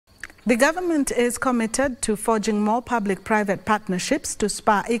The government is committed to forging more public-private partnerships to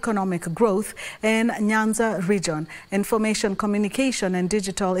spur economic growth in Nyanza region. Information, Communication and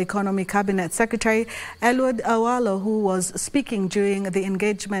Digital Economy Cabinet Secretary Eliud Owalo, who was speaking during the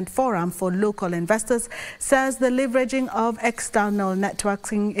engagement forum for local investors, says the leveraging of external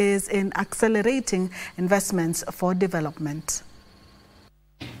networking is in accelerating investments for development.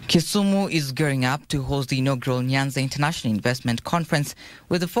 Kisumu is gearing up to host the inaugural Nyanza International Investment Conference,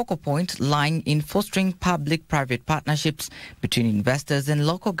 with the focal point lying in fostering public-private partnerships between investors and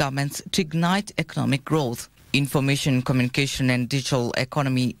local governments to ignite economic growth. Information, Communication and Digital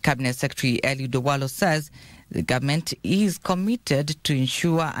Economy Cabinet Secretary Eliud Owalo says the government is committed to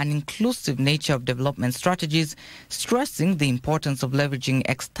ensure an inclusive nature of development strategies, stressing the importance of leveraging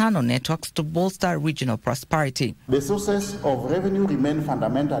external networks to bolster regional prosperity. The sources of revenue remain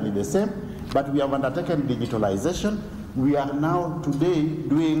fundamentally the same, but we have undertaken digitalization. We are now today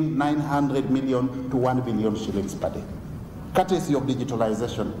doing 900 million to 1 billion shillings per day, courtesy of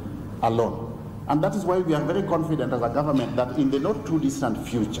digitalization alone. And that is why we are very confident as a government that in the not too distant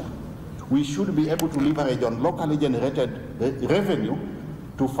future, we should be able to leverage on locally generated revenue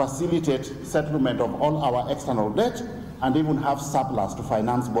to facilitate settlement of all our external debt and even have surplus to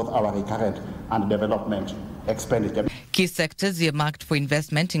finance both our recurrent and development expenditure. Key sectors earmarked for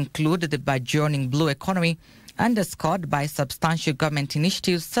investment include the burgeoning blue economy, underscored by substantial government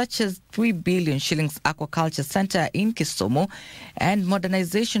initiatives such as 3 billion shillings aquaculture centre in Kisumu and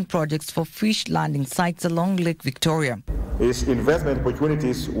modernization projects for fish landing sites along Lake Victoria. Is investment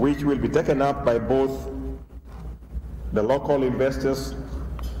opportunities which will be taken up by both the local investors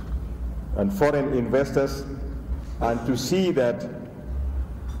and foreign investors, and to see that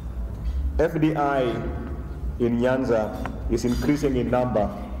FDI in Nyanza is increasing in number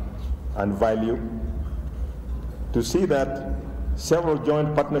and value, to see that several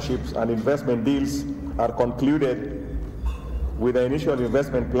joint partnerships and investment deals are concluded with the initial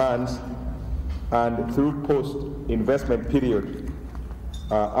investment plans and through post-investment period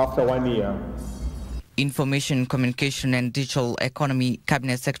after 1 year. Information, Communication and Digital Economy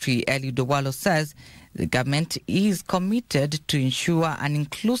Cabinet Secretary Eliud Owalo says the government is committed to ensure an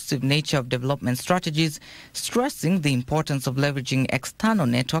inclusive nature of development strategies, stressing the importance of leveraging external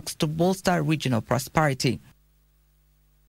networks to bolster regional prosperity.